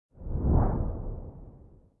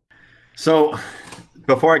So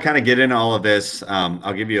before I kind of get into all of this,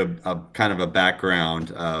 I'll give you a kind of a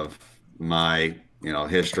background of my,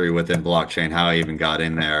 history within blockchain, how I even got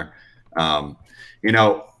in there. Um, you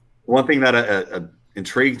know, One thing that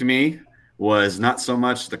intrigued me was not so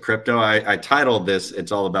much the crypto. I titled this,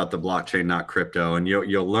 "It's all about the blockchain, not crypto." And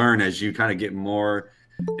you'll learn as you kind of get more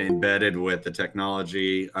embedded with the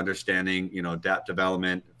technology, understanding, DApp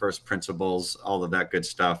development, first principles, all of that good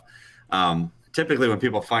stuff. Typically when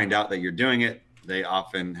people find out that you're doing it, they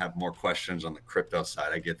often have more questions on the crypto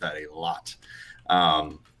side. I get that a lot,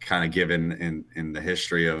 kind of given in the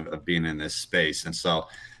history of being in this space. And so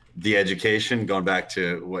the education, going back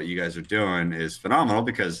to what you guys are doing, is phenomenal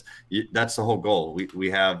because that's the whole goal. We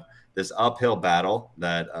have this uphill battle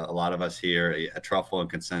that a lot of us here at Truffle and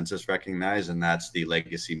Consensus recognize, and that's the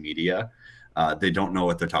legacy media. They don't know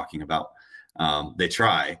what they're talking about. They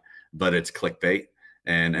try, but it's clickbait.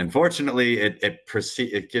 And unfortunately, it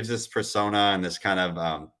gives this persona and this kind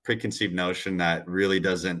of preconceived notion that really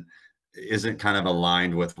isn't kind of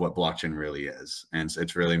aligned with what blockchain really is. And so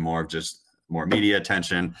it's really more of just more media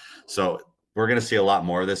attention. So we're going to see a lot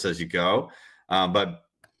more of this as you go.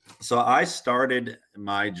 So I started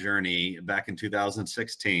my journey back in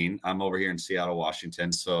 2016. I'm over here in Seattle,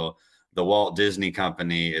 Washington. So the Walt Disney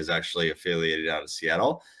Company is actually affiliated out of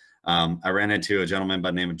Seattle. I ran into a gentleman by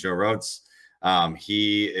the name of Joe Rhodes.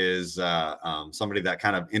 He is somebody that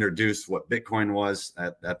kind of introduced what Bitcoin was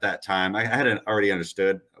at that time. I hadn't already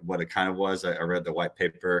understood what it kind of was. I read the white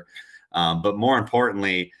paper, but more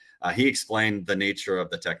importantly, he explained the nature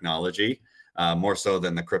of the technology more so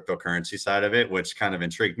than the cryptocurrency side of it, which kind of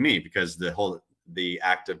intrigued me because the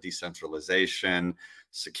act of decentralization,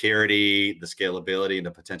 security, the scalability, and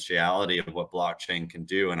the potentiality of what blockchain can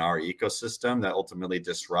do in our ecosystem that ultimately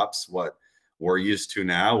disrupts what we're used to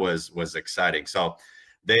now was exciting. So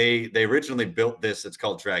they originally built this. It's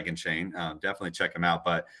called Dragon Chain. Definitely check them out.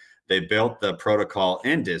 But they built the protocol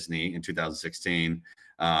in Disney in 2016,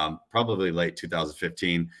 probably late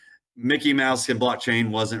 2015. Mickey Mouse and blockchain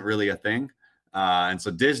wasn't really a thing. And so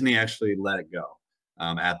Disney actually let it go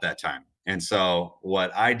at that time. And so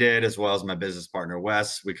what I did, as well as my business partner,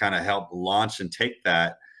 Wes, we kind of helped launch and take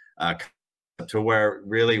that to where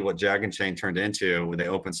really what Dragon Chain turned into, when they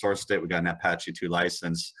open sourced it, we got an Apache 2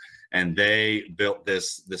 license, and they built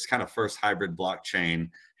this kind of first hybrid blockchain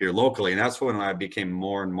here locally. And that's when I became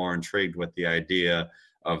more and more intrigued with the idea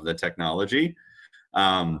of the technology.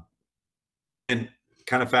 And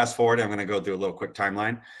kind of fast forward, I'm going to go through a little quick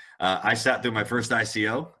timeline. I sat through my first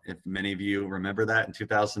ICO. If many of you remember that, in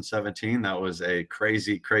 2017, that was a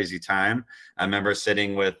crazy, crazy time. I remember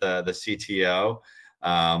sitting with the CTO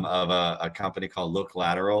of a company called Look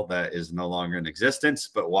Lateral that is no longer in existence,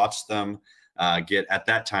 but watched them get, at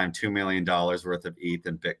that time, $2 million worth of ETH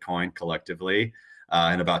and Bitcoin collectively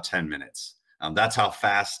in about 10 minutes. That's how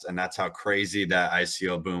fast and that's how crazy that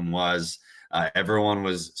ICO boom was. Everyone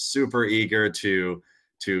was super eager to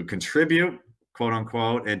contribute, quote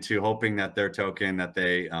unquote, into hoping that their token that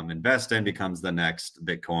they invest in becomes the next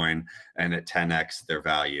Bitcoin and at 10x their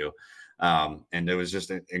value. And it was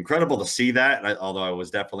just incredible to see that, although I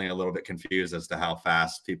was definitely a little bit confused as to how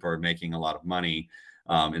fast people are making a lot of money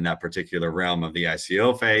in that particular realm of the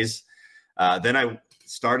ICO phase. Then I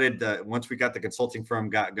started, once we got the consulting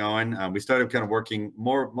firm got going, we started kind of working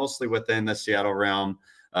mostly within the Seattle realm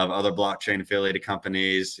of other blockchain affiliated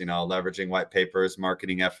companies, leveraging white papers,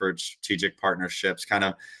 marketing efforts, strategic partnerships,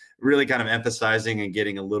 really emphasizing and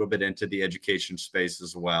getting a little bit into the education space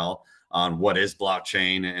as well on what is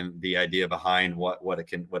blockchain and the idea behind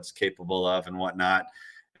what's capable of and whatnot.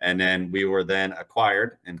 And then we were then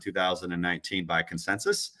acquired in 2019 by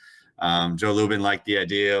Consensus. Joe Lubin liked the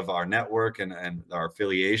idea of our network and our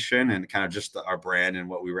affiliation and kind of just our brand and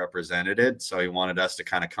what we represented. So he wanted us to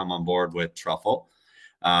kind of come on board with Truffle.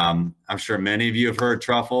 I'm sure many of you have heard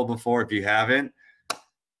Truffle before. If you haven't,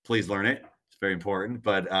 please learn it. It's very important.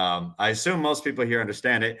 But I assume most people here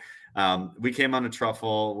understand it. We came on a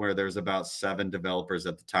Truffle where there's about 7 developers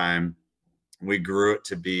at the time. We grew it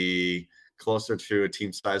to be closer to a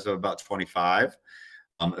team size of about 25.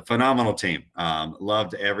 A phenomenal team.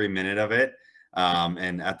 Loved every minute of it.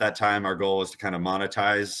 And at that time, our goal was to kind of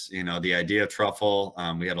monetize, the idea of Truffle.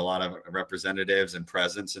 We had a lot of representatives and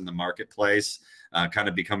presence in the marketplace, kind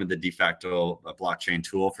of becoming the de facto blockchain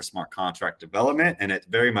tool for smart contract development. And it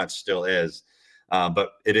very much still is.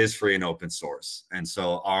 But it is free and open source. And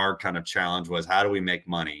so our kind of challenge was, how do we make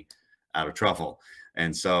money out of Truffle?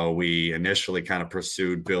 And so we initially kind of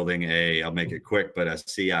pursued building I'll make it quick, but a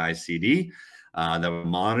CI/CD that would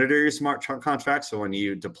monitor your smart contracts. So when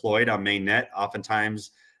you deployed on mainnet,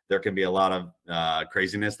 oftentimes there can be a lot of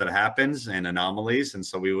craziness that happens and anomalies. And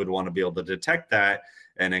so we would want to be able to detect that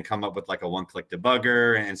and then come up with like a one-click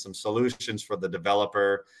debugger and some solutions for the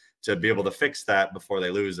developer to be able to fix that before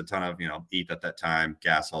they lose a ton of, ETH at that time,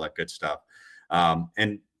 gas, all that good stuff.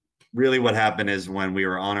 And really what happened is when we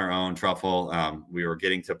were on our own, Truffle, we were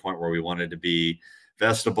getting to a point where we wanted to be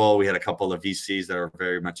investable. We had a couple of VCs that were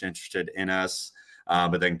very much interested in us.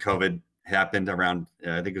 But then COVID happened around,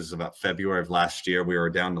 I think it was about February of last year. We were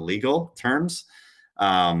down to legal terms.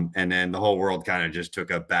 And then the whole world kind of just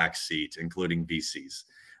took a back seat, including VCs.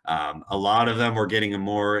 A lot of them were getting a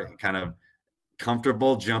more kind of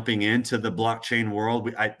comfortable jumping into the blockchain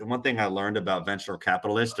world. One thing I learned about venture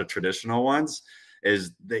capitalists, the traditional ones,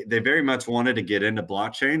 is they very much wanted to get into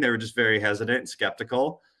blockchain. They were just very hesitant and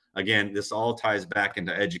skeptical. Again, this all ties back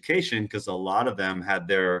into education because a lot of them had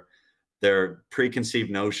their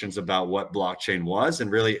preconceived notions about what blockchain was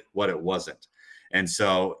and really what it wasn't. And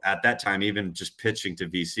so at that time, even just pitching to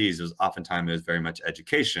VCs, it was very much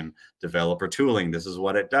education, developer tooling. This is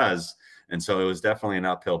what it does. And so it was definitely an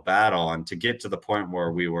uphill battle. And to get to the point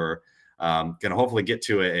where we were going to hopefully get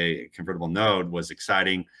to a convertible node was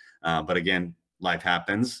exciting. But again, life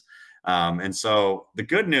happens. And so the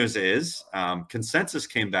good news is Consensus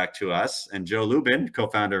came back to us, and Joe Lubin,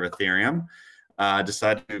 co-founder of Ethereum,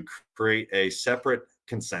 decided to create a separate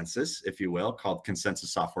Consensus, if you will, called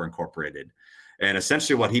Consensus Software Incorporated. And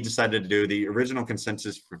essentially what he decided to do, the original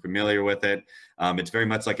Consensus, if you're familiar with it, it's very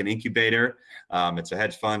much like an incubator. It's a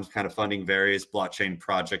hedge fund kind of funding various blockchain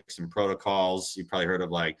projects and protocols. You probably heard of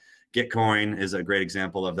like Gitcoin is a great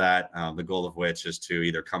example of that. The goal of which is to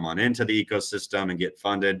either come on into the ecosystem and get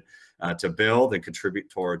funded to build and contribute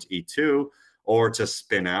towards E2, or to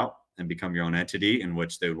spin out and become your own entity, in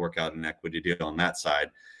which they would work out an equity deal on that side.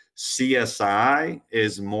 CSI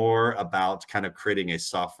is more about kind of creating a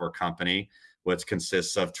software company, which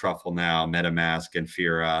consists of Truffle now, MetaMask,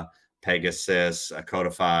 Infura, Pegasus,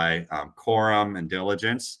 Codify, Quorum, and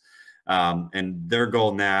Diligence. And their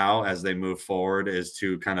goal now, as they move forward, is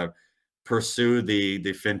to kind of pursue the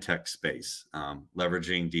fintech space,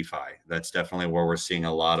 leveraging DeFi. That's definitely where we're seeing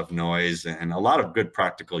a lot of noise and a lot of good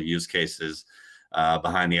practical use cases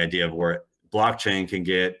behind the idea of where blockchain can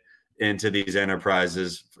get into these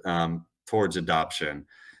enterprises towards adoption.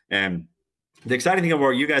 And the exciting thing about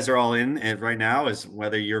where you guys are all in right now is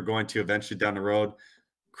whether you're going to eventually down the road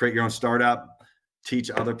create your own startup,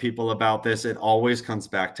 teach other people about this. It always comes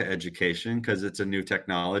back to education because it's a new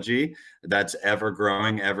technology that's ever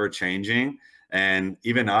growing, ever changing. And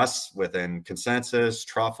even us within Consensus,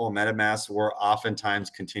 Truffle, MetaMask, we're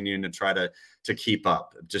oftentimes continuing to try to keep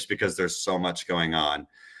up just because there's so much going on.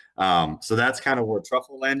 So that's kind of where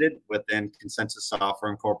Truffle landed within Consensus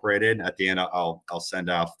Software Incorporated. At the end, I'll send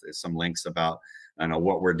out some links about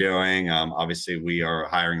what we're doing. Obviously, we are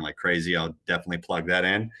hiring like crazy. I'll definitely plug that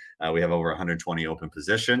in. We have over 120 open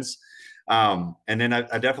positions. And then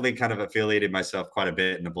I definitely kind of affiliated myself quite a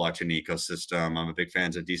bit in the blockchain ecosystem. I'm a big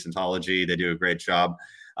fan of Decentology. They do a great job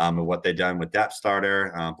of what they've done with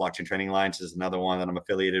DAppStarter. Blockchain Training Alliance is another one that I'm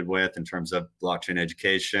affiliated with in terms of blockchain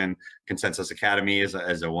education. Consensus Academy is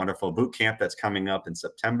a wonderful boot camp that's coming up in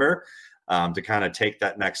September to kind of take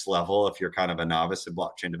that next level. If you're kind of a novice in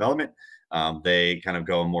blockchain development, they kind of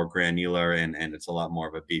go more granular and it's a lot more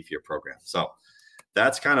of a beefier program. So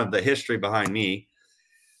that's kind of the history behind me.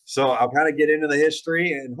 So I'll kind of get into the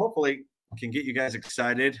history and hopefully can get you guys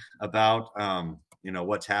excited about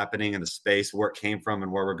what's happening in the space, where it came from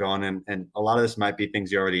and where we're going. And a lot of this might be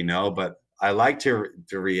things you already know, but I like to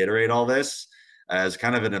reiterate all this as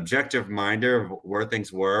kind of an objective reminder of where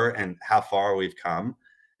things were and how far we've come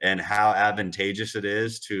and how advantageous it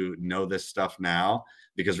is to know this stuff now,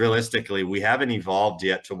 because realistically, we haven't evolved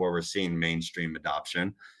yet to where we're seeing mainstream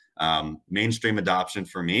adoption. Mainstream adoption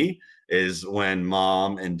for me is when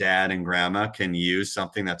mom and dad and grandma can use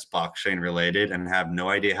something that's blockchain related and have no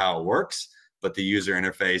idea how it works, but the user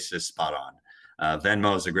interface is spot on.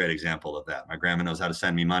 Venmo is a great example of that. My grandma knows how to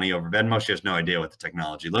send me money over Venmo. She has no idea what the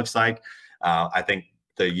technology looks like. I think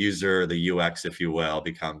the UX, if you will,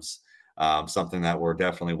 becomes something that we're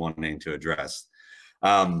definitely wanting to address.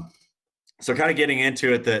 So kind of getting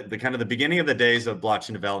into it, the kind of the beginning of the days of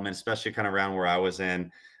blockchain development, especially kind of around where I was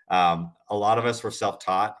in, a lot of us were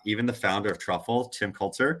self-taught. Even the founder of Truffle, Tim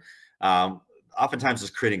Coulter, oftentimes was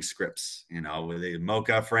creating scripts, with the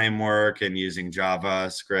Mocha framework and using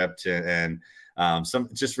JavaScript and some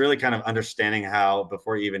just really kind of understanding how,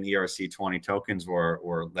 before even ERC20 tokens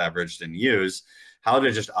were leveraged and used, how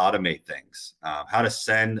to just automate things, how to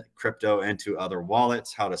send crypto into other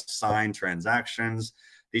wallets, how to sign transactions.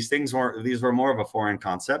 These were more of a foreign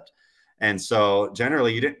concept. And so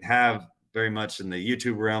generally you didn't have very much in the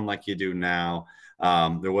YouTube realm like you do now.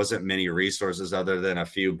 There wasn't many resources other than a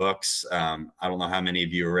few books. I don't know how many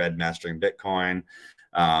of you read Mastering Bitcoin.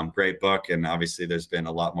 Great book. And obviously there's been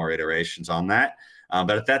a lot more iterations on that.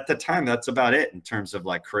 But at the time, that's about it in terms of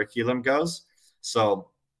like curriculum goes. So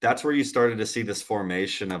that's where you started to see this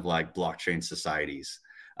formation of like blockchain societies.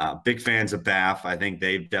 Big fans of BAF. I think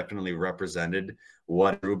they've definitely represented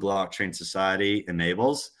what a true blockchain society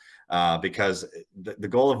enables. Because the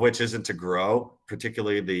goal of which isn't to grow,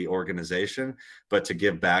 particularly the organization, but to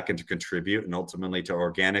give back and to contribute, and ultimately to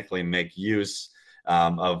organically make use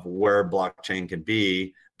of where blockchain can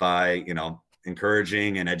be by, you know,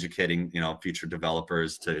 encouraging and educating, you know, future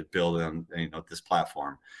developers to build on, you know, this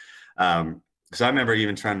platform. So I remember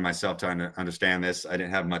even trying myself to understand this. I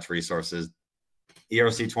didn't have much resources.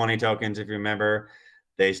 ERC20 tokens, if you remember,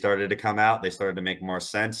 they started to come out. They started to make more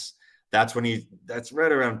sense. That's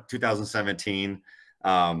right around 2017.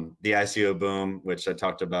 The ICO boom, which I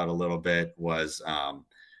talked about a little bit, was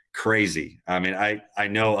crazy. I mean, I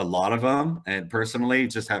know a lot of them, and personally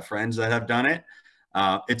just have friends that have done it.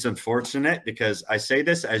 It's unfortunate because I say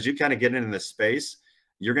this, as you kind of get into the space,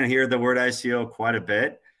 you're going to hear the word ICO quite a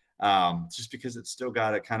bit, just because it's still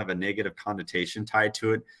got a kind of a negative connotation tied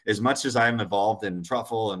to it. As much as I'm involved in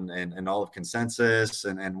Truffle and all of consensus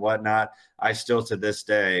and whatnot, I still to this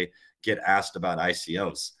day get asked about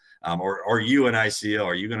ICOs. Or are you an ICO?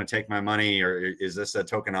 Are you going to take my money? Or is this a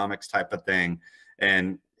tokenomics type of thing?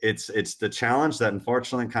 And it's the challenge that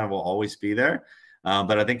unfortunately kind of will always be there.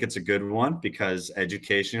 But I think it's a good one because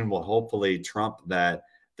education will hopefully trump that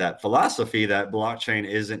philosophy that blockchain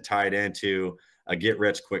isn't tied into a get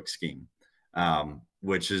rich quick scheme,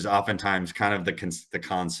 which is oftentimes kind of the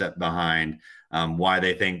concept behind why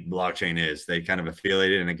they think blockchain is. They kind of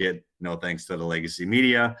affiliate it, and again, no thanks to the legacy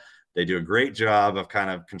media. They do a great job of kind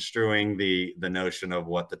of construing the notion of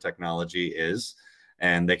what the technology is,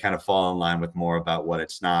 and they kind of fall in line with more about what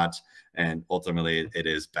it's not. And ultimately, it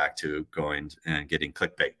is back to going and getting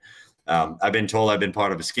clickbait. I've been told I've been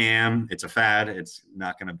part of a scam. It's a fad. It's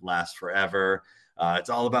not going to last forever. It's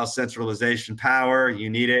all about centralization power. You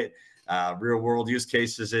need it. Real world use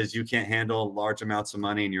cases is you can't handle large amounts of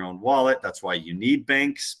money in your own wallet. That's why you need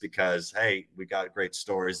banks, because, hey, we got great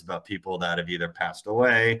stories about people that have either passed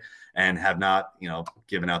away and have not, you know,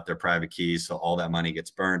 given out their private keys. So all that money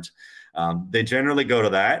gets burnt. They generally go to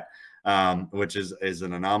that, which is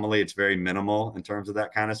an anomaly. It's very minimal in terms of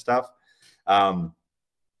that kind of stuff.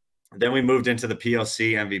 Then we moved into the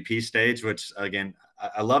POC MVP stage, which again,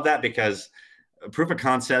 I love that because proof of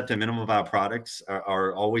concept and minimum viable products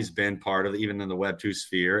are always been part of, even in the Web2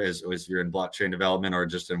 sphere, as you're in blockchain development or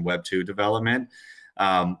just in Web2 development.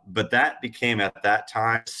 But that became at that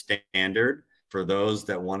time standard for those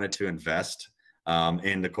that wanted to invest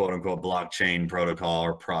in the quote unquote blockchain protocol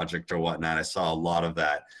or project or whatnot. I saw a lot of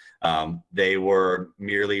that. They were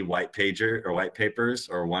merely white papers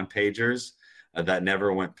or one pagers that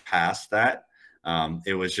never went past that.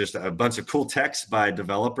 It was just a bunch of cool text by a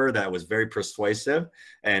developer that was very persuasive,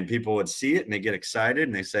 and people would see it and they get excited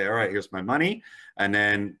and they say, all right, here's my money. And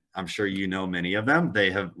then I'm sure you know many of them,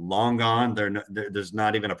 they have long gone. There's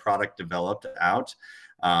not even a product developed out.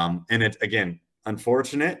 And it's, again,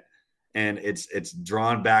 unfortunate. And it's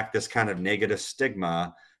drawn back this kind of negative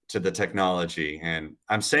stigma to the technology. And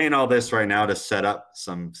I'm saying all this right now to set up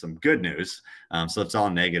some good news. So it's all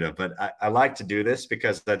negative, but I like to do this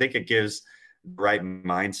because I think it gives the right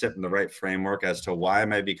mindset and the right framework as to why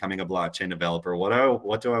am I becoming a blockchain developer?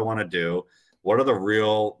 What do I want to do? What are the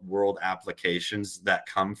real world applications that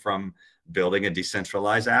come from building a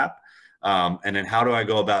decentralized app? And then how do I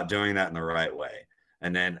go about doing that in the right way?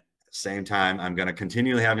 And then at the same time, I'm going to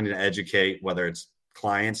continually having to educate, whether it's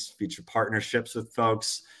clients, future partnerships with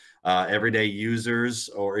folks, everyday users,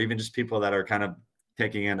 or even just people that are kind of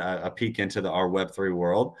taking in a peek into our Web3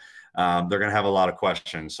 world. They're going to have a lot of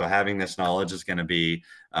questions. So having this knowledge is going to be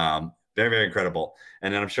very, very incredible.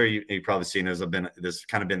 And then I'm sure you've probably seen there's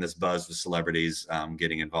kind of been this buzz with celebrities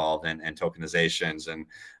getting involved in tokenizations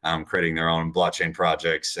and creating their own blockchain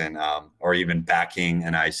projects and or even backing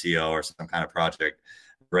an ICO or some kind of project,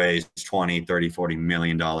 raised 20, 30, 40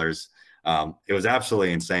 million dollars. It was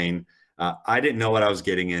absolutely insane. I didn't know what I was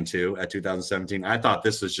getting into at 2017. I thought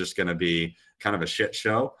this was just going to be kind of a shit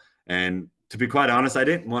show. And to be quite honest, I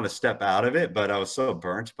didn't want to step out of it, but I was so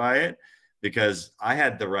burnt by it because I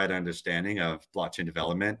had the right understanding of blockchain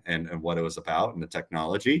development and what it was about and the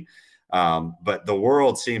technology. But the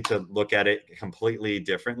world seemed to look at it completely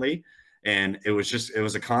differently. And it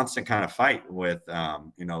was a constant kind of fight with,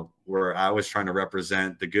 where I was trying to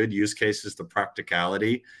represent the good use cases, the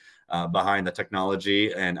practicality behind the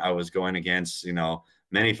technology. And I was going against,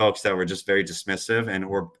 many folks that were just very dismissive and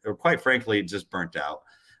were quite frankly just burnt out.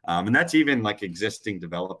 And that's even like existing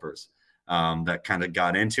developers that kind of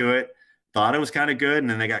got into it, thought it was kind of good, and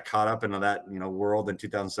then they got caught up into that world in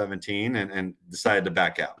 2017 and decided to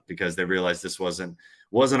back out because they realized this wasn't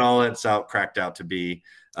all it's cracked out to be,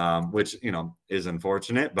 which is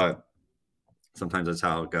unfortunate, but sometimes that's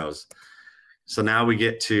how it goes. So now we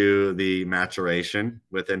get to the maturation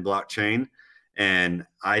within blockchain. And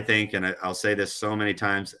I think, and I'll say this so many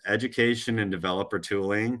times, education and developer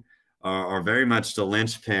tooling are very much the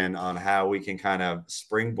linchpin on how we can kind of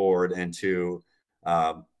springboard into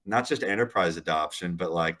not just enterprise adoption,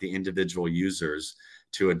 but like the individual users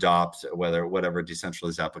to adopt whatever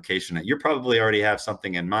decentralized application that you probably already have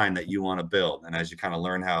something in mind that you want to build. And as you kind of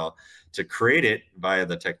learn how to create it via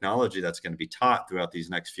the technology that's going to be taught throughout these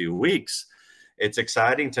next few weeks, it's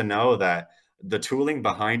exciting to know that the tooling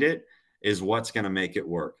behind it is what's going to make it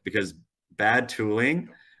work, because bad tooling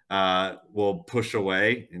will push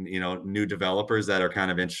away new developers that are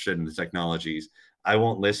kind of interested in the technologies. I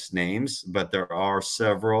won't list names, but there are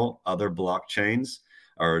several other blockchains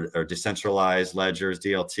or decentralized ledgers,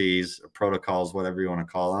 DLTs, or protocols, whatever you want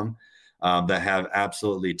to call them, that have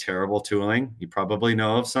absolutely terrible tooling. You probably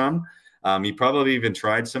know of some. You probably even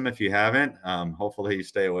tried some. If you haven't, hopefully you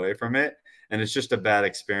stay away from it. And it's just a bad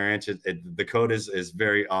experience. The code is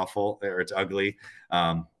very awful, or it's ugly.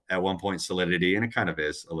 At one point, Solidity, and it kind of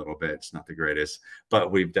is a little bit. It's not the greatest,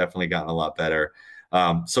 but we've definitely gotten a lot better.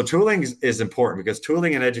 So tooling is important, because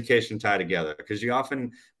tooling and education tie together, because you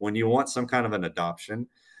often, when you want some kind of an adoption,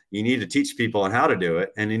 you need to teach people on how to do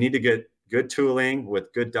it. And you need to get good tooling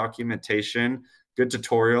with good documentation, good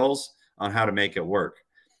tutorials on how to make it work.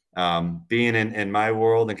 Being in my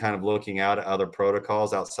world and kind of looking out at other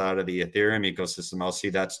protocols outside of the Ethereum ecosystem, I'll see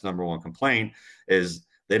that's the number one complaint is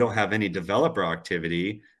they don't have any developer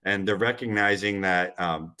activity, and they're recognizing that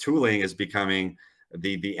tooling is becoming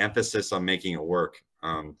the emphasis on making it work.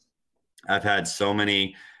 I've had so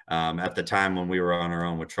many at the time when we were on our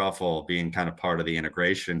own with Truffle, being kind of part of the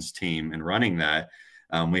integrations team and running that.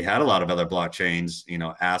 We had a lot of other blockchains,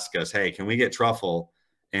 ask us, hey, can we get Truffle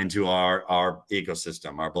into our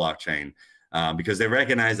ecosystem, our blockchain? Because they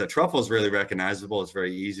recognize that Truffle is really recognizable. It's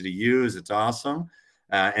very easy to use. It's awesome.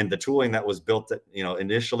 And the tooling that was built,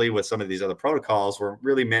 initially with some of these other protocols were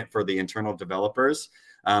really meant for the internal developers,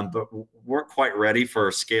 but weren't quite ready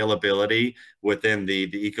for scalability within the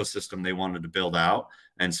ecosystem they wanted to build out.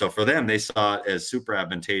 And so for them, they saw it as super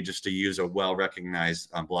advantageous to use a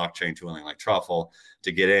well-recognized blockchain tooling like Truffle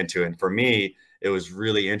to get into. And for me, it was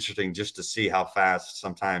really interesting just to see how fast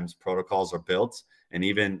sometimes protocols are built. And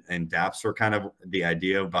even in dApps were kind of the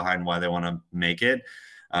idea behind why they want to make it.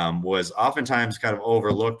 Was oftentimes kind of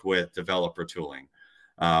overlooked with developer tooling.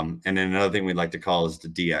 And then another thing we'd like to call is the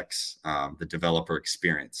DX, the developer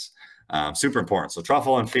experience. Super important. So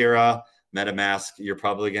Truffle and Fira, MetaMask, you're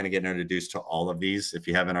probably going to get introduced to all of these if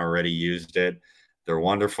you haven't already used it. They're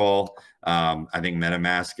wonderful. I think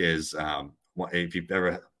MetaMask is, if you've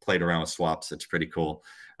ever played around with swaps, it's pretty cool.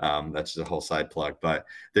 That's just a whole side plug. But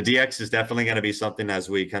the DX is definitely going to be something as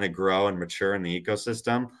we kind of grow and mature in the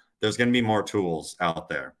ecosystem. There's going to be more tools out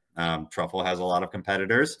there. Truffle has a lot of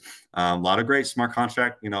competitors, a lot of great smart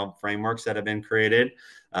contract, frameworks that have been created.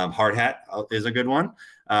 Hard Hat is a good one.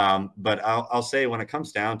 But I'll say when it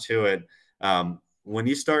comes down to it, when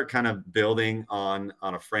you start kind of building on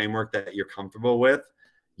a framework that you're comfortable with,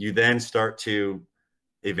 you then start to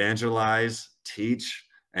evangelize, teach,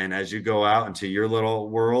 and as you go out into your little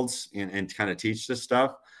worlds and kind of teach this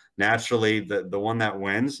stuff, naturally, the one that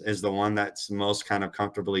wins is the one that's most kind of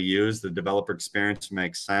comfortably used. The developer experience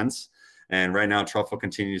makes sense. And right now, Truffle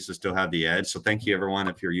continues to still have the edge. So thank you, everyone,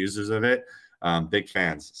 if you're users of it. Big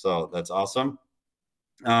fans. So that's awesome.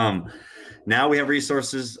 Now we have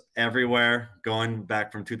resources everywhere, going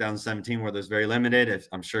back from 2017 where there's very limited.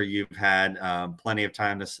 I'm sure you've had plenty of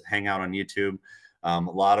time to hang out on YouTube. A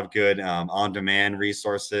lot of good on-demand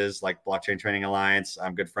resources like Blockchain Training Alliance.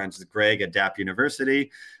 I'm good friends with Greg at Dapp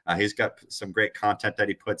University. He's got some great content that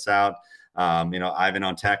he puts out. Ivan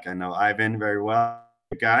on Tech. I know Ivan very well,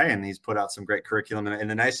 guy, and he's put out some great curriculum. And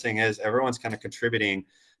the nice thing is everyone's kind of contributing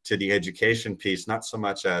to the education piece, not so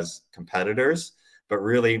much as competitors, but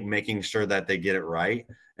really making sure that they get it right.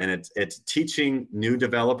 And it's teaching new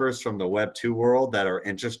developers from the Web2 world that are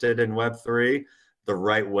interested in Web3 the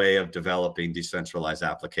right way of developing decentralized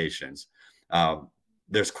applications.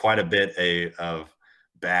 There's quite a bit of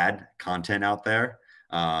bad content out there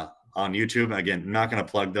on YouTube. Again, I'm not going to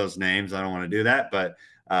plug those names. I don't want to do that, but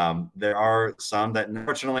there are some that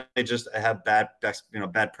unfortunately just have bad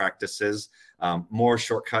practices, more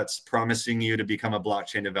shortcuts, promising you to become a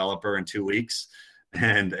blockchain developer in 2 weeks.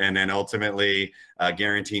 and then ultimately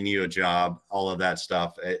guaranteeing you a job, all of that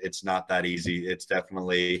stuff. It's not that easy. It's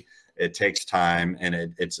definitely, it takes time,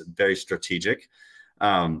 and it's very strategic.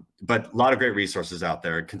 But a lot of great resources out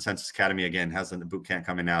there. Consensus Academy, again, has a boot camp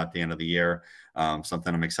coming out at the end of the year,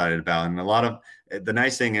 something I'm excited about. And a lot of the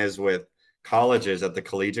nice thing is with colleges at the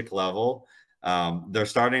collegiate level, they're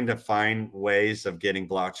starting to find ways of getting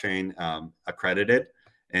blockchain accredited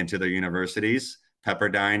into their universities.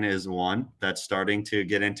 Pepperdine is one that's starting to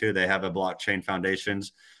get into. They have a blockchain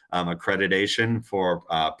foundations accreditation for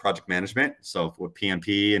project management. So with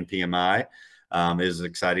PMP and PMI, is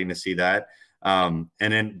exciting to see that. And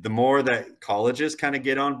then the more that colleges kind of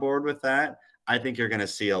get on board with that, I think you're going to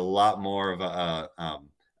see a lot more of a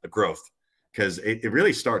growth, because it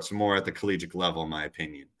really starts more at the collegiate level, in my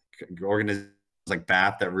opinion. Organizations like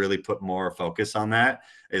Bath that really put more focus on that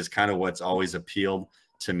is kind of what's always appealed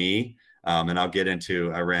to me. And I'll get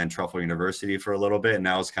into, I ran Truffle University for a little bit, and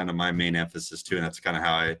that was kind of my main emphasis too. And that's kind of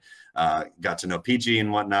how I got to know PG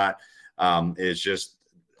and whatnot, is just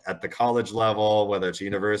at the college level, whether it's a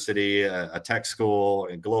university, a tech school,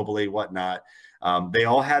 and globally, whatnot. They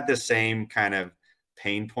all had the same kind of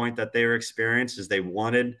pain point that they were experiencing, is they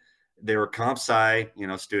were comp sci,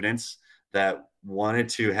 students that wanted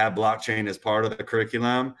to have blockchain as part of the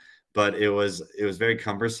curriculum, but it was very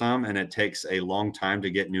cumbersome, and it takes a long time to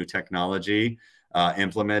get new technology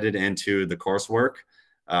implemented into the coursework.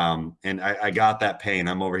 And I got that pain.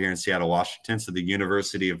 I'm over here in Seattle, Washington. So the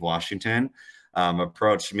University of Washington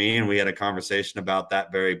approached me, and we had a conversation about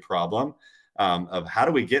that very problem of how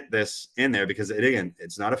do we get this in there? Because again,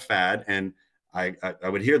 it's not a fad. And I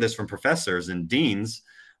would hear this from professors and deans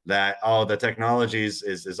that, oh, the technology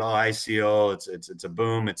is all ICO. It's a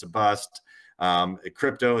boom. It's a bust.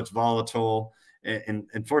 Crypto, it's volatile. And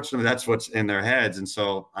unfortunately, that's what's in their heads. And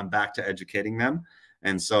so I'm back to educating them.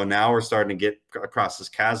 And so now we're starting to get across this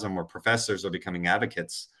chasm where professors are becoming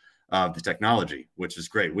advocates of the technology, which is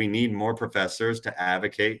great. We need more professors to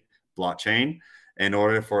advocate blockchain in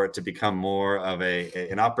order for it to become more of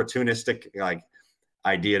an opportunistic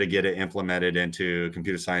idea to get it implemented into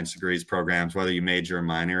computer science degrees programs, whether you major or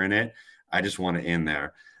minor in it. I just want it in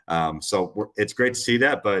there. So it's great to see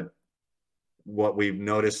that. But what we've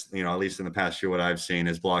noticed, at least in the past year, what I've seen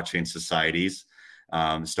is blockchain societies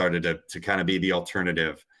started to kind of be the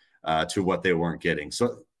alternative to what they weren't getting.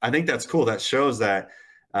 So I think that's cool. That shows that,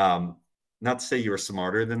 not to say you were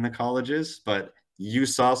smarter than the colleges, but you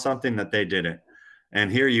saw something that they didn't. And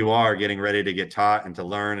here you are getting ready to get taught and to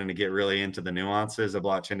learn and to get really into the nuances of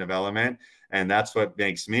blockchain development. And that's what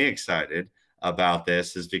makes me excited about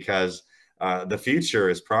this, is because the future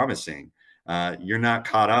is promising. You're not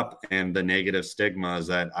caught up in the negative stigmas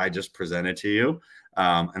that I just presented to you,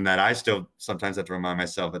 and that I still sometimes have to remind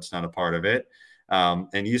myself it's not a part of it.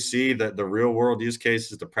 And you see that the real world use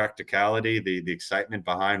cases, the practicality, the excitement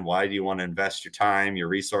behind why do you want to invest your time, your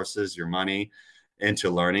resources, your money into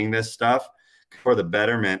learning this stuff for the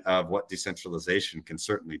betterment of what decentralization can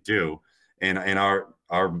certainly do. And in our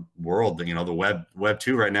world, the web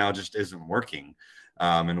 2 right now just isn't working.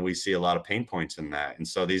 And we see a lot of pain points in that. And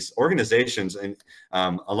so these organizations, and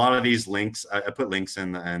a lot of these links, I put links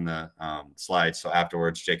in the slides. So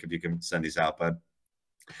afterwards, Jacob, you can send these out. But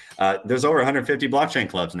there's over 150 blockchain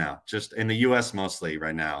clubs now, just in the US mostly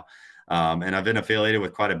right now. And I've been affiliated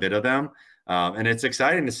with quite a bit of them. And it's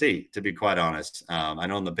exciting to see, to be quite honest. I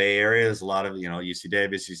know in the Bay Area, there's a lot of, UC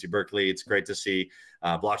Davis, UC Berkeley. It's great to see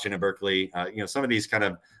blockchain at Berkeley. Some of these kind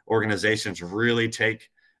of organizations really take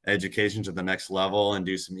education to the next level and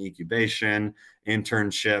do some incubation,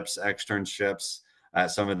 internships, externships at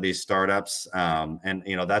some of these startups. And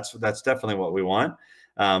that's definitely what we want.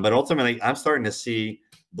 But ultimately, I'm starting to see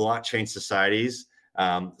blockchain societies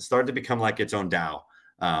start to become like its own DAO,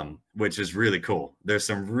 which is really cool. There's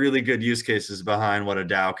some really good use cases behind what a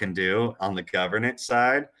DAO can do on the governance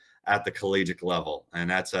side at the collegiate level. And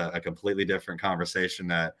that's a completely different conversation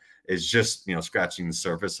that is just, scratching the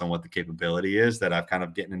surface on what the capability is that I've kind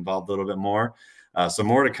of getting involved a little bit more. So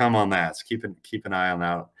more to come on that. So keep an eye on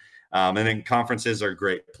that. And then conferences are a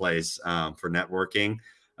great place for networking.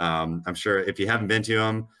 I'm sure if you haven't been to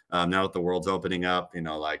them, now that the world's opening up,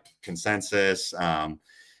 like Consensus,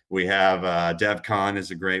 we have DevCon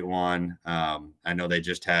is a great one. I know they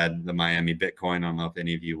just had the Miami Bitcoin. I don't know if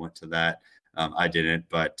any of you went to that. I didn't,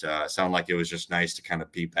 but sounded like it was just nice to kind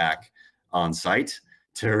of be back on site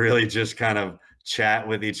to really just kind of chat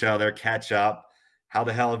with each other, catch up. How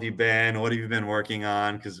the hell have you been? What have you been working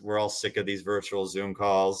on? Because we're all sick of these virtual Zoom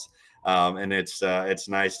calls. And it's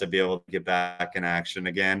nice to be able to get back in action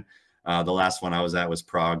again. The last one I was at was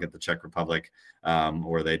Prague at the Czech Republic,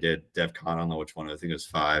 where they did DevCon. I don't know which one. I think it was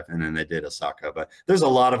 5. And then they did Osaka. But there's a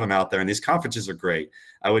lot of them out there, and these conferences are great.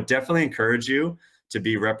 I would definitely encourage you to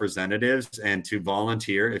be representatives and to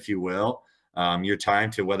volunteer, if you will, your time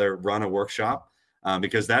to whether run a workshop,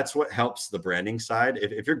 because that's what helps the branding side.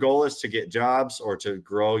 If your goal is to get jobs or to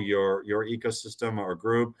grow your ecosystem or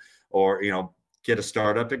group, or get a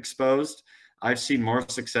startup exposed, I've seen more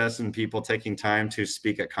success in people taking time to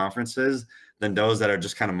speak at conferences than those that are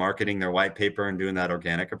just kind of marketing their white paper and doing that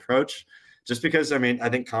organic approach. Just because, I mean, I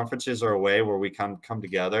think conferences are a way where we come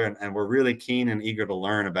together, and we're really keen and eager to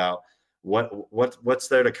learn about what's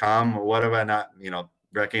there to come, or what am I not,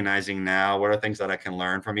 recognizing now, what are things that I can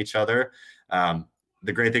learn from each other.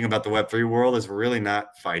 The great thing about the Web3 world is we're really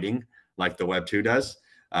not fighting like the Web2 does.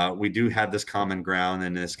 We do have this common ground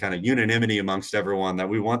and this kind of unanimity amongst everyone that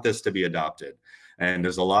we want this to be adopted. And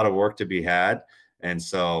there's a lot of work to be had. And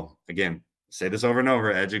so, again, say this over and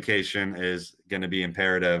over, education is going to be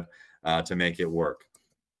imperative to make it work.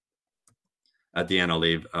 At the end, I'll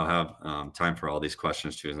have time for all these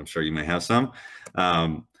questions too, as I'm sure you may have some.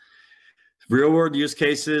 Real world use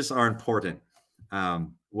cases are important.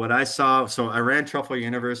 What I saw, so I ran Truffle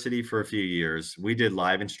University for a few years. We did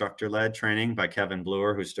live instructor-led training by Kevin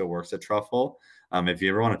Bluer, who still works at Truffle. If you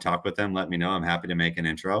ever want to talk with them, let me know. I'm happy to make an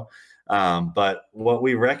intro. But what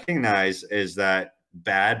we recognize is that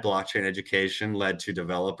bad blockchain education led to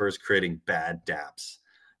developers creating bad dApps.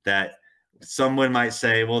 That someone might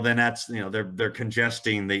say, well, then that's, they're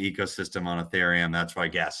congesting the ecosystem on Ethereum. That's why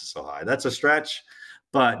gas is so high. That's a stretch.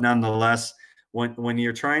 But nonetheless, when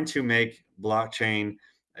you're trying to make blockchain,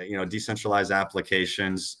 decentralized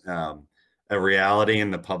applications a reality in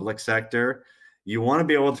the public sector, you want to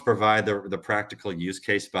be able to provide the practical use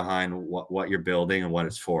case behind what you're building and what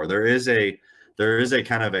it's for. There is a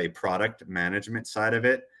kind of a product management side of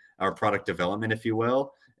it, or product development, if you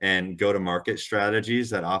will, and go-to-market strategies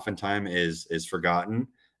that oftentimes is forgotten.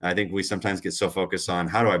 I think we sometimes get so focused on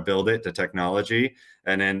how do I build it, the technology,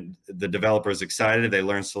 and then the developer is excited, they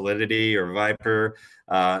learn Solidity or Viper,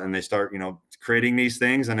 and they start, creating these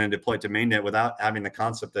things and then deploy it to mainnet without having the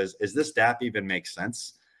concept is this dApp even make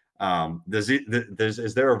sense?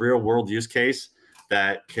 Is there a real world use case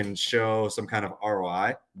that can show some kind of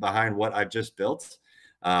ROI behind what I've just built?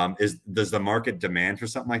 Does the market demand for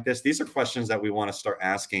something like this? These are questions that we want to start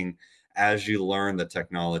asking as you learn the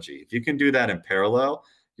technology. If you can do that in parallel,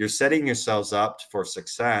 you're setting yourselves up for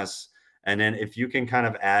success. And then if you can kind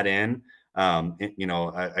of add in,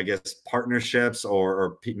 I guess partnerships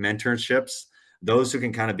or mentorships, those who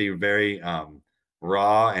can kind of be very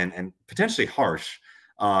raw and potentially harsh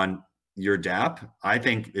on your dApp, I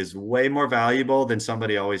think is way more valuable than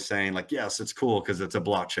somebody always saying like, yes, it's cool because it's a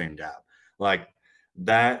blockchain dApp. Like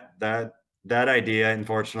that idea,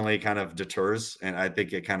 unfortunately, kind of deters, and I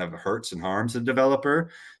think it kind of hurts and harms the developer.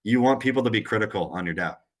 You want people to be critical on your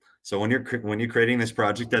dApp. So when you're creating this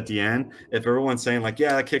project at the end, if everyone's saying like,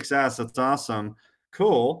 yeah, that kicks ass, that's awesome,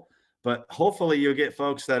 cool, but hopefully you'll get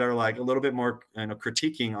folks that are like a little bit more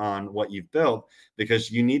critiquing on what you've built,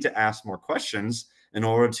 because you need to ask more questions in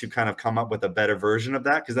order to kind of come up with a better version of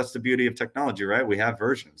that, because that's the beauty of technology, right? We have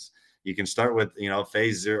versions. You can start with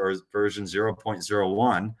phase 0 or version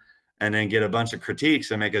 0.01 and then get a bunch of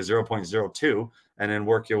critiques and make a 0.02 and then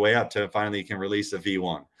work your way up to finally you can release a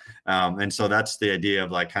V1. And so that's the idea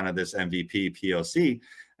of like kind of this MVP POC.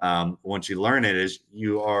 Once you learn it, is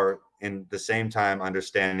you are in the same time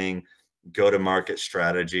understanding go-to-market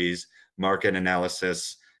strategies, market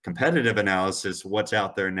analysis, competitive analysis, what's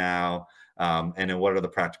out there now, and then what are the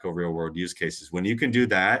practical real-world use cases. When you can do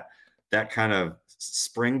that, that kind of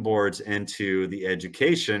springboards into the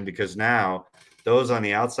education, because now those on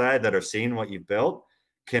the outside that are seeing what you've built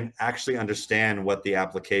can actually understand what the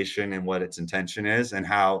application and what its intention is, and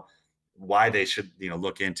why they should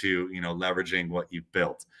look into leveraging what you've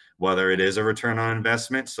built, whether it is a return on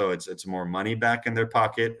investment, so it's more money back in their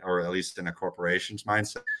pocket, or at least in a corporation's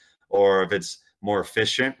mindset, or if it's more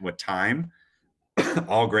efficient with time.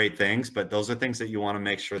 All great things, but those are things that you want to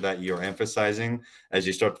make sure that you're emphasizing as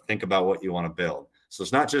you start to think about what you want to build. So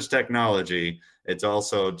it's not just technology, it's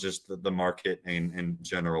also just the market in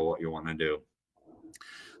general, what you want to do.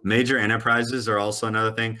 Major enterprises are also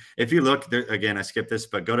another thing. If you look there, again, I skipped this,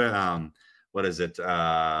 but go to, what is it?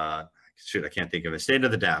 Shoot, I can't think of it. State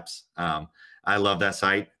of the dApps. I love that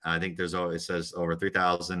site. I think it says over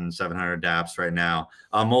 3,700 dApps right now,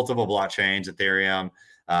 multiple blockchains, Ethereum,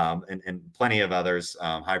 and plenty of others,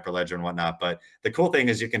 Hyperledger and whatnot. But the cool thing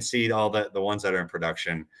is you can see all the ones that are in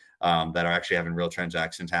production, that are actually having real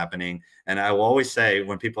transactions happening. And I will always say,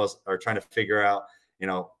 when people are trying to figure out,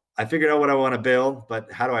 I figured out what I want to build,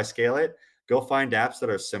 but how do I scale it? Go find apps that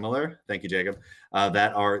are similar. Thank you, Jacob.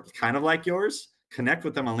 That are kind of like yours. Connect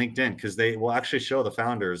with them on LinkedIn because they will actually show the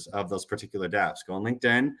founders of those particular dApps. Go on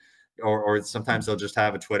LinkedIn, or sometimes they'll just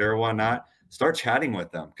have a Twitter or whatnot. Start chatting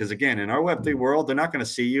with them because, again, in our Web3 world, they're not going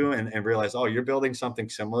to see you and realize, oh, you're building something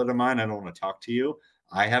similar to mine. I don't want to talk to you.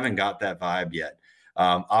 I haven't got that vibe yet.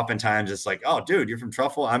 Oftentimes it's like, oh, dude, you're from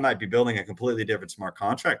Truffle. I might be building a completely different smart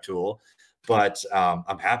contract tool, but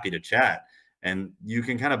I'm happy to chat. And you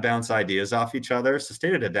can kind of bounce ideas off each other. So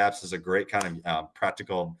Stated Adapts is a great kind of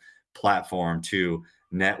practical platform to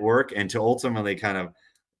network and to ultimately kind of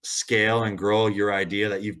scale and grow your idea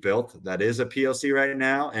that you've built that is a POC right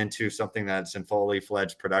now into something that's in fully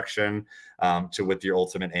fledged production to with your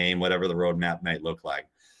ultimate aim, whatever the roadmap might look like.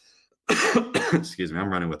 Excuse me, I'm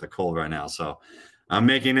running with a cold right now, so I'm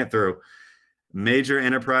making it through. Major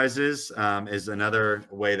enterprises is another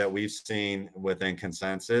way that we've seen within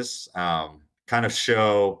Consensus kind of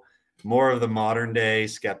show more of the modern day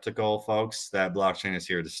skeptical folks that blockchain is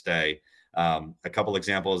here to stay. A couple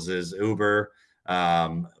examples is Uber,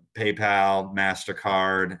 PayPal,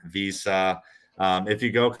 MasterCard, Visa. If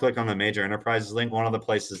you go click on the major enterprises link, one of the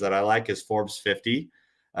places that I like is Forbes 50.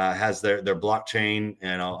 Has their blockchain,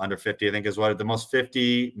 under 50, I think is what the most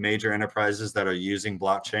 50 major enterprises that are using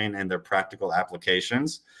blockchain and their practical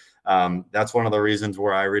applications. That's one of the reasons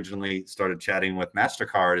where I originally started chatting with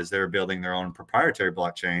MasterCard is they're building their own proprietary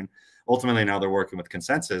blockchain. Ultimately, now they're working with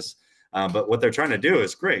Consensus. But what they're trying to do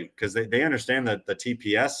is great because they understand that the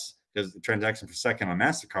TPS, because the transaction per second on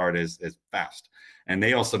MasterCard is fast. And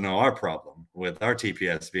they also know our problem with our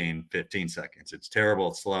TPS being 15 seconds. It's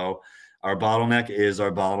terrible, it's slow. Our bottleneck is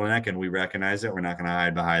our bottleneck, and we recognize it. We're not going to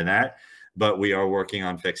hide behind that, but we are working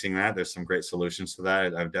on fixing that. There's some great solutions to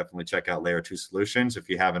that. I would definitely check out Layer 2 Solutions if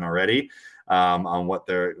you haven't already on what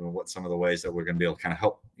some of the ways that we're going to be able to kind of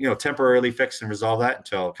help, temporarily fix and resolve that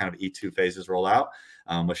until kind of E2 phases roll out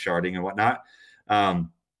with sharding and whatnot.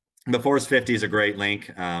 The Force 50 is a great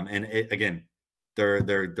link, and again,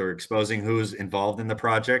 they're exposing who's involved in the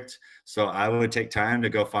project. So I would take time to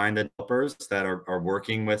go find the developers that are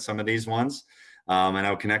working with some of these ones. And I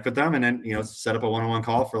would connect with them and then, set up a one-on-one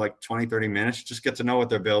call for like 20, 30 minutes, just get to know what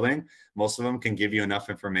they're building. Most of them can give you enough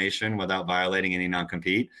information without violating any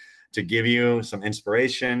non-compete to give you some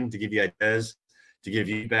inspiration, to give you ideas, to give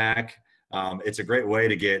you feedback. It's a great way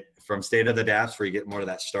to get from state of the dApps where you get more of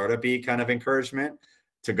that startup-y kind of encouragement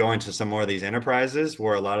to go into some more of these enterprises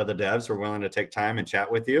where a lot of the devs are willing to take time and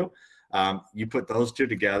chat with you. You put those two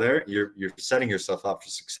together, you're setting yourself up for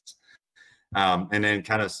success. And then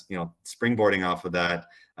kind of, springboarding off of that,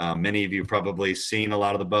 many of you probably seen a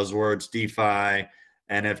lot of the buzzwords, DeFi,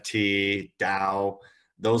 NFT, DAO,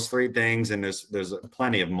 those three things. And there's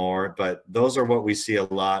plenty of more, but those are what we see a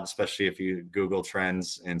lot, especially if you Google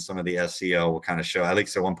trends and some of the SEO will kind of show, at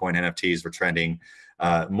least at one point, NFTs were trending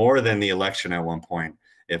more than the election at one point,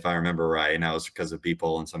 if I remember right. And that was because of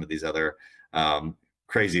people and some of these other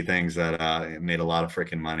crazy things that made a lot of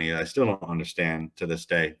freaking money. I still don't understand to this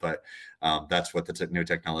day, but that's what the new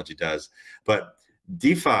technology does. But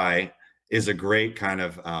DeFi is a great kind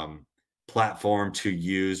of platform to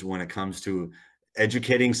use when it comes to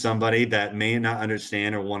educating somebody that may not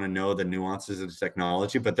understand or want to know the nuances of the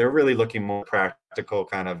technology, but they're really looking more practical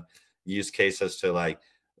kind of use case as to like,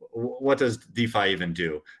 what does DeFi even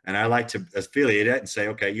do? And I like to affiliate it and say,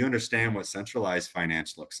 okay, you understand what centralized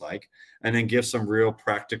finance looks like, and then give some real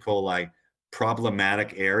practical, like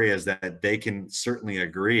problematic areas that they can certainly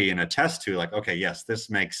agree and attest to, like, okay, yes, this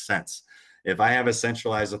makes sense. If I have a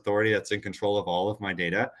centralized authority that's in control of all of my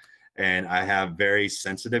data, and I have very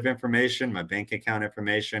sensitive information, my bank account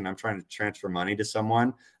information, I'm trying to transfer money to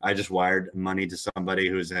someone, I just wired money to somebody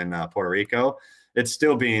who's in Puerto Rico, it's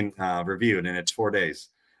still being reviewed, and it's 4 days.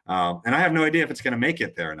 And I have no idea if it's going to make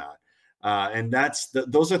it there or not. And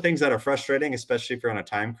those are things that are frustrating, especially if you're on a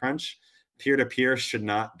time crunch. Peer-to-peer should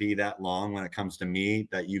not be that long when it comes to me,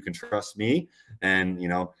 that you can trust me. And,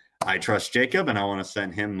 I trust Jacob and I want to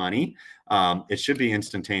send him money. It should be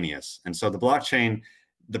instantaneous. And so the blockchain,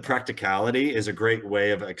 the practicality is a great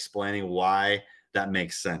way of explaining why that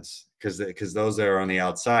makes sense. Because those that are on the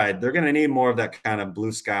outside, they're going to need more of that kind of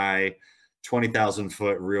blue sky, 20,000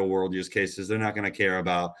 foot real world use cases. They're not going to care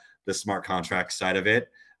about the smart contract side of it.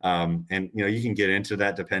 And, you can get into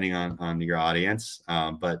that depending on your audience.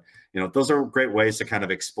 But, those are great ways to kind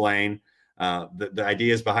of explain the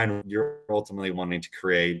ideas behind what you're ultimately wanting to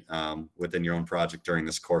create within your own project during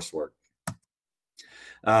this coursework.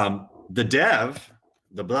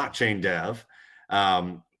 The blockchain dev,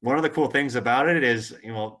 one of the cool things about it is,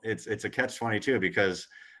 it's a catch-22 because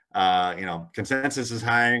You know, Consensus is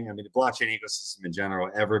hiring. I mean, the blockchain ecosystem in general,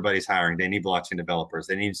 everybody's hiring. They need blockchain developers.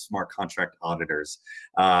 They need smart contract auditors,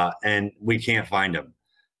 and we can't find them.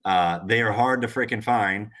 They are hard to freaking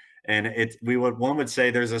find. And one would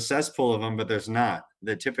say there's a cesspool of them, but there's not.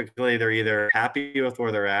 They're either happy with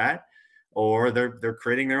where they're at, or they're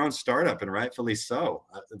creating their own startup, and rightfully so.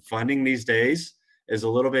 Funding these days is a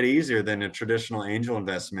little bit easier than a traditional angel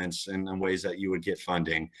investments in ways that you would get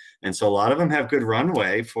funding. And so a lot of them have good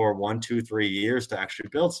runway for 1, 2, 3 years to actually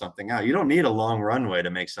build something out. You don't need a long runway to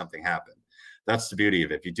make something happen. That's the beauty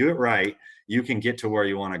of it. If you do it right, you can get to where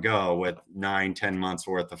you want to go with 9, 10 months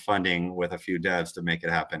worth of funding with a few devs to make it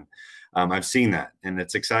happen. I've seen that, and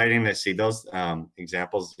it's exciting to see those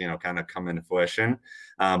examples, you know, kind of come into fruition.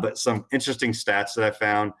 But some interesting stats that I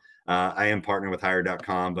found. I am partnered with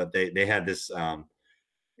Hire.com, but they had this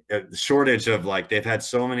shortage of, like, they've had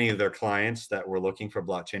so many of their clients that were looking for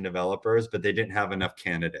blockchain developers, but they didn't have enough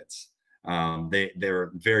candidates. There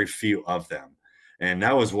were very few of them. And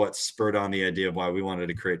that was what spurred on the idea of why we wanted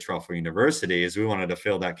to create Truffle University, is we wanted to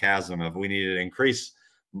fill that chasm of, we needed to increase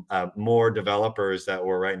more developers that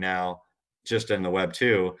were right now just in the Web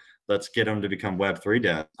 2. Let's get them to become Web3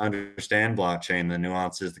 devs, understand blockchain, the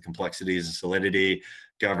nuances, the complexities, the solidity,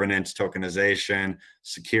 governance, tokenization,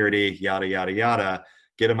 security, yada, yada, yada,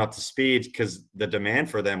 get them up to speed, because the demand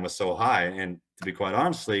for them was so high. And to be quite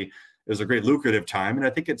honestly, it was a great lucrative time. And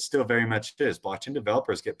I think it still very much is. Blockchain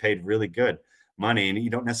developers get paid really good money, and you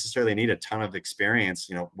don't necessarily need a ton of experience,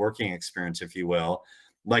 you know, working experience, if you will,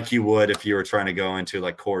 like you would if you were trying to go into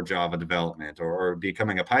like core Java development or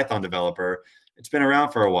becoming a Python developer. It's been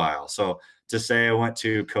around for a while. So to say I went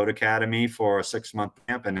to Code Academy for a 6-month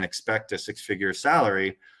camp and expect a 6-figure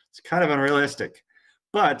salary, it's kind of unrealistic.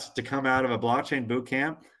 But to come out of a blockchain boot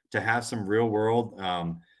camp, to have some real world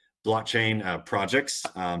blockchain projects,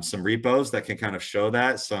 some repos that can kind of show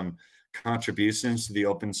that, some contributions to the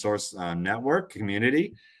open source network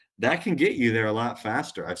community, that can get you there a lot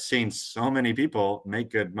faster. I've seen so many people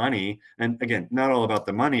make good money. And again, not all about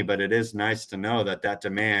the money, but it is nice to know that that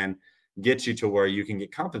demand gets you to where you can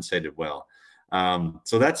get compensated well.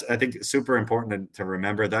 So that's, I think, super important to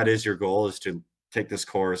remember. That is your goal, is to take this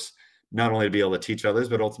course, not only to be able to teach others,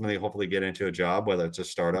 but ultimately hopefully get into a job, whether it's a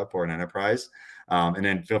startup or an enterprise. And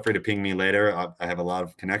then feel free to ping me later. I have a lot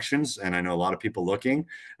of connections, and I know a lot of people looking,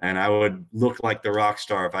 and I would look like the rock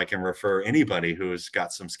star if I can refer anybody who's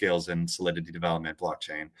got some skills in Solidity development,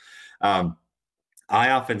 blockchain.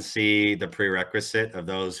 I often see the prerequisite of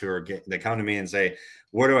those who are they come to me and say,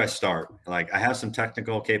 where do I start? Like, I have some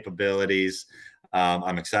technical capabilities.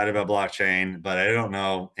 I'm excited about blockchain, but I don't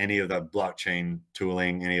know any of the blockchain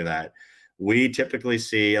tooling, any of that. We typically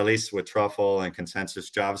see, at least with Truffle and Consensus,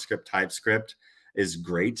 JavaScript, TypeScript is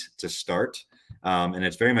great to start. And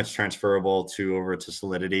it's very much transferable over to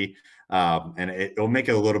Solidity. And it'll make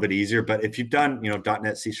it a little bit easier. But if you've done, you know,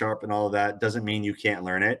 .NET, C# and all of that, doesn't mean you can't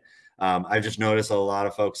learn it. I've just noticed a lot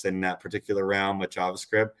of folks in that particular realm with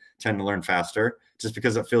JavaScript tend to learn faster, just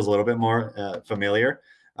because it feels a little bit more familiar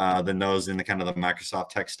than those in the kind of the Microsoft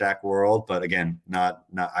tech stack world. But again, not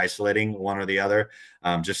isolating one or the other.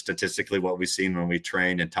 Just statistically, what we've seen when we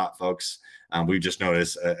trained and taught folks, we've just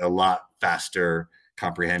noticed a lot faster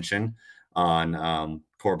comprehension on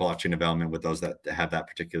core blockchain development with those that have that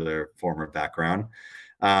particular form of background.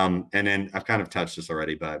 And then I've kind of touched this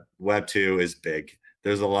already, but Web 2 is big.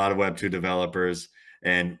 There's a lot of Web 2 developers,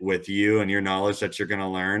 and with you and your knowledge that you're going to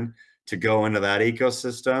learn, to go into that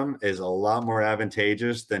ecosystem is a lot more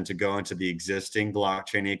advantageous than to go into the existing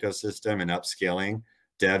blockchain ecosystem and upscaling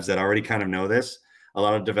devs that already kind of know this. A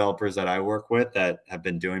lot of developers that I work with that have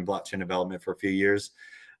been doing blockchain development for a few years,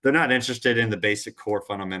 they're not interested in the basic core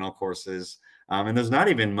fundamental courses. And there's not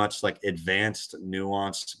even much like advanced,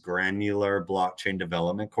 nuanced, granular blockchain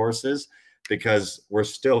development courses, because we're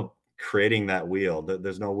still creating that wheel.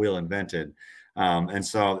 There's no wheel invented. And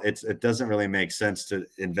so it doesn't really make sense to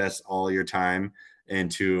invest all your time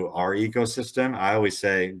into our ecosystem. I always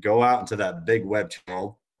say, go out into that big web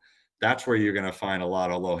world. That's where you're going to find a lot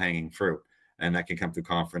of low-hanging fruit. And that can come through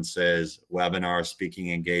conferences, webinars, speaking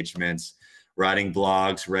engagements, writing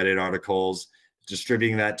blogs, Reddit articles,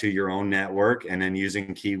 distributing that to your own network, and then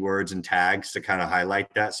using keywords and tags to kind of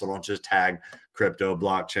highlight that. So don't just tag crypto,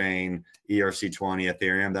 blockchain, ERC20,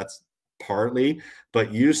 Ethereum. That's partly,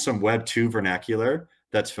 but use some Web 2 vernacular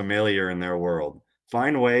that's familiar in their world.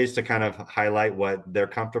 Find ways to kind of highlight what they're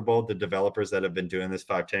comfortable, the developers that have been doing this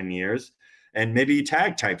 5-10 years, and maybe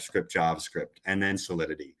tag TypeScript, JavaScript, and then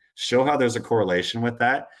Solidity. Show how there's a correlation with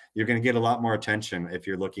that. You're going to get a lot more attention if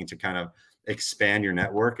you're looking to kind of expand your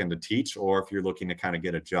network and to teach, or if you're looking to kind of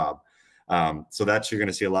get a job. So that's, you're going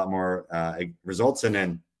to see a lot more results. And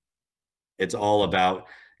then it's all about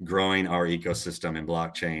growing our ecosystem in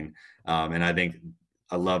blockchain. And I think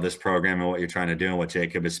I love this program and what you're trying to do and what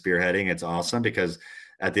Jacob is spearheading. It's awesome because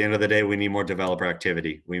at the end of the day, we need more developer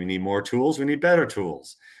activity. We need more tools. We need better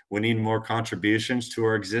tools. We need more contributions to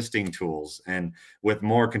our existing tools. And with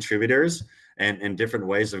more contributors and different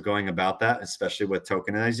ways of going about that, especially with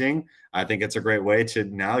tokenizing, I think it's a great way to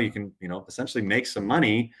now you can, essentially make some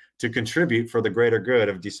money to contribute for the greater good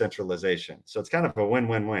of decentralization. So it's kind of a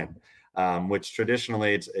win-win-win. Which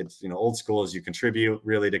traditionally it's old school is you contribute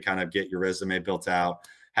really to kind of get your resume built out,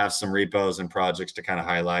 have some repos and projects to kind of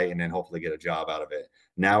highlight, and then hopefully get a job out of it.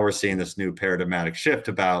 Now we're seeing this new paradigmatic shift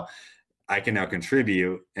about I can now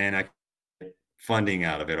contribute and I get funding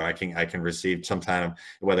out of it, or I can receive some kind of,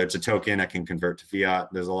 whether it's a token, I can convert to fiat.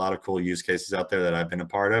 There's a lot of cool use cases out there that I've been a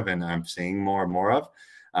part of and I'm seeing more and more of.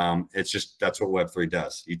 It's just that's what Web3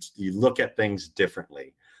 does. You look at things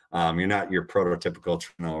differently. You're not your prototypical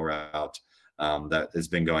traditional route that has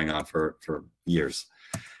been going on for years.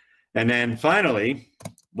 And then finally,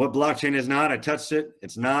 what blockchain is not, I touched it.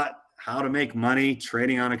 It's not how to make money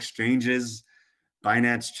trading on exchanges,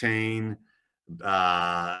 Binance Chain.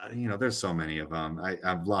 There's so many of them.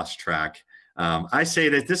 I've lost track. I say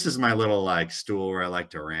that this is my little stool where I like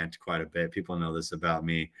to rant quite a bit. People know this about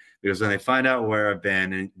me because when they find out where I've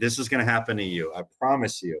been, and this is going to happen to you, I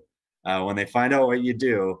promise you. When they find out what you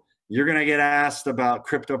do, you're going to get asked about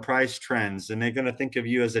crypto price trends, and they're going to think of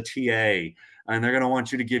you as a TA, and they're going to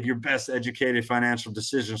want you to give your best educated financial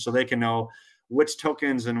decisions so they can know which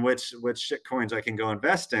tokens and which shit coins I can go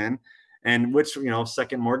invest in, and which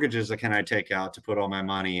second mortgages can I take out to put all my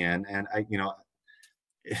money in. And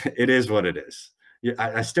it is what it is.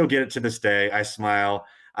 I still get it to this day. I smile.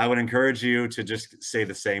 I would encourage you to just say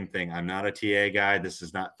the same thing. I'm not a TA guy. This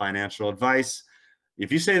is not financial advice.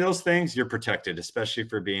 If you say those things, you're protected, especially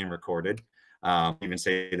for being recorded. Even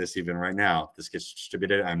say this even right now. This gets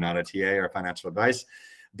distributed. I'm not a TA or financial advice,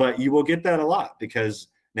 but you will get that a lot because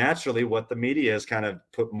naturally what the media has kind of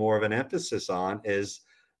put more of an emphasis on is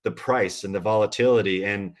the price and the volatility.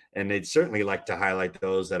 And they'd certainly like to highlight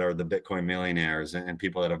those that are the Bitcoin millionaires and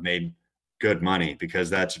people that have made good money because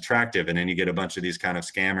that's attractive. And then you get a bunch of these kind of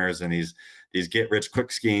scammers and these get rich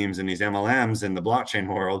quick schemes and these MLMs in the blockchain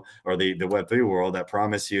world or the Web3 world that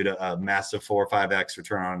promise you a massive 4 or 5x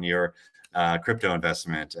return on your crypto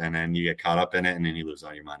investment. And then you get caught up in it and then you lose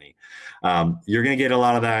all your money. You're going to get a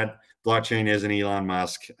lot of that. Blockchain isn't Elon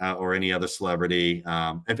Musk or any other celebrity.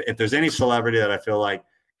 If there's any celebrity that I feel like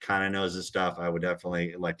kind of knows his stuff, I would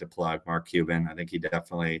definitely like to plug Mark Cuban. I think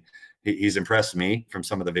he's impressed me from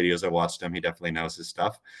some of the videos I watched him. He definitely knows his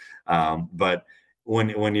stuff. But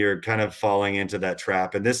when you're kind of falling into that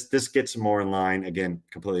trap, and this gets more in line, again,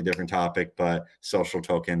 completely different topic, but social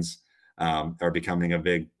tokens are becoming a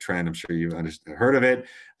big trend. I'm sure you've heard of it.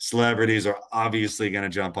 Celebrities are obviously going to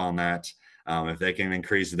jump on that. If they can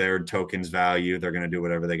increase their tokens value, they're going to do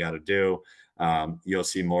whatever they got to do. You'll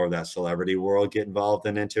see more of that celebrity world get involved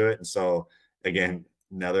into it. And so again,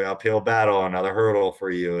 another uphill battle, another hurdle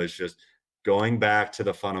for you is just going back to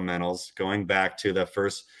the fundamentals, going back to the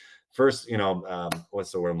first, what's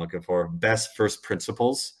the word I'm looking for? Best first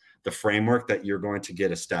principles. The framework that you're going to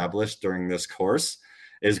get established during this course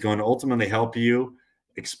is going to ultimately help you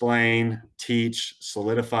explain, teach,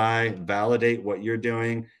 solidify, validate what you're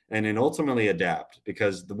doing, and then ultimately adapt.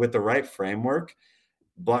 Because with the right framework,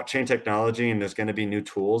 blockchain technology, and there's going to be new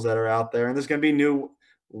tools that are out there, and there's going to be new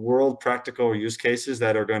world practical use cases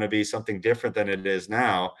that are going to be something different than it is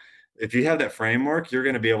now. If you have that framework, you're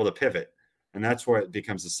going to be able to pivot. And that's where it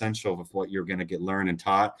becomes essential with what you're going to get learned and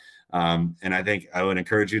taught. And I think I would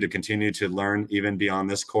encourage you to continue to learn even beyond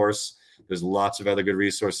this course. There's lots of other good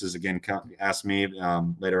resources. Again, ask me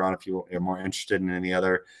later on if you are more interested in any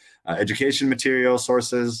other education material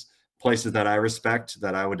sources, places that I respect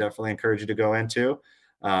that I would definitely encourage you to go into.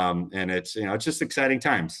 And it's, it's just exciting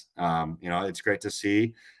times. It's great to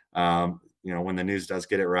see, when the news does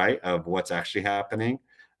get it right of what's actually happening.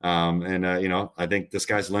 I think the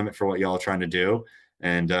sky's the limit for what y'all are trying to do,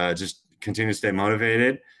 and just continue to stay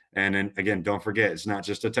motivated. And then again, don't forget, it's not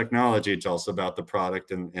just a technology, it's also about the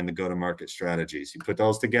product and the go-to-market strategies. You put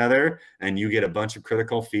those together and you get a bunch of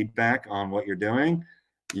critical feedback on what you're doing,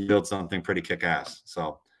 you build something pretty kick-ass.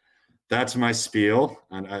 So that's my spiel.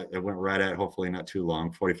 And it went right at, hopefully not too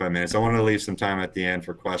long, 45 minutes. I want to leave some time at the end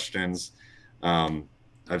for questions.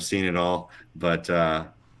 I've seen it all, but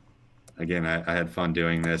again, I had fun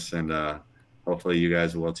doing this, and hopefully you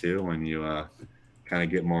guys will too when you kind of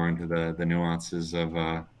get more into the nuances of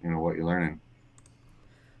what you're learning.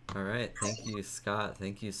 All right, thank you, Scott.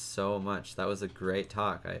 Thank you so much. That was a great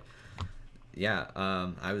talk. Yeah,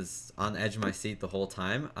 I was on the edge of my seat the whole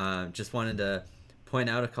time. Just wanted to point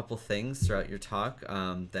out a couple things throughout your talk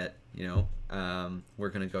that we're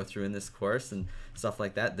going to go through in this course and stuff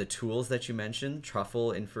like that. The tools that you mentioned,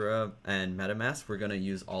 Truffle, Infra, and MetaMask, we're going to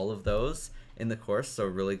use all of those in the course. So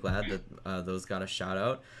really glad that those got a shout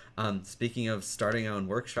out. Speaking of starting our own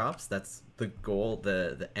workshops, that's the goal.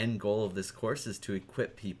 The end goal of this course is to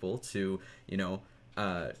equip people to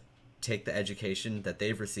take the education that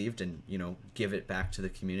they've received and give it back to the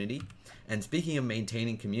community. And speaking of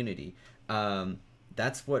maintaining community,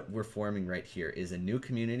 that's what we're forming right here, is a new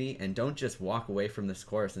community. And don't just walk away from this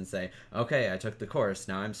course and say, okay, I took the course,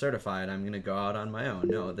 now I'm certified, I'm going to go out on my own.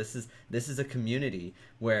 No, this is a community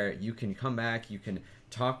where you can come back, you can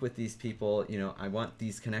talk with these people. I want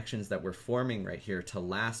these connections that we're forming right here to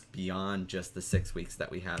last beyond just the 6 weeks that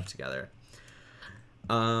we have together.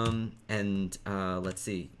 Let's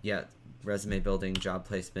see. Yeah, resume building, job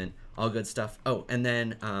placement, all good stuff. Oh, and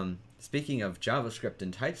then speaking of JavaScript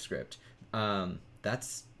and TypeScript,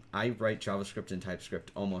 I write JavaScript and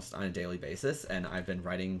TypeScript almost on a daily basis, and I've been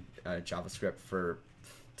writing JavaScript for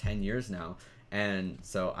 10 years now. And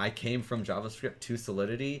so I came from JavaScript to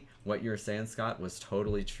Solidity. What you were saying, Scott, was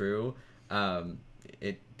totally true.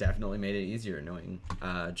 It definitely made it easier knowing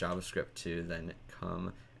JavaScript to then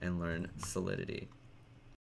come and learn Solidity.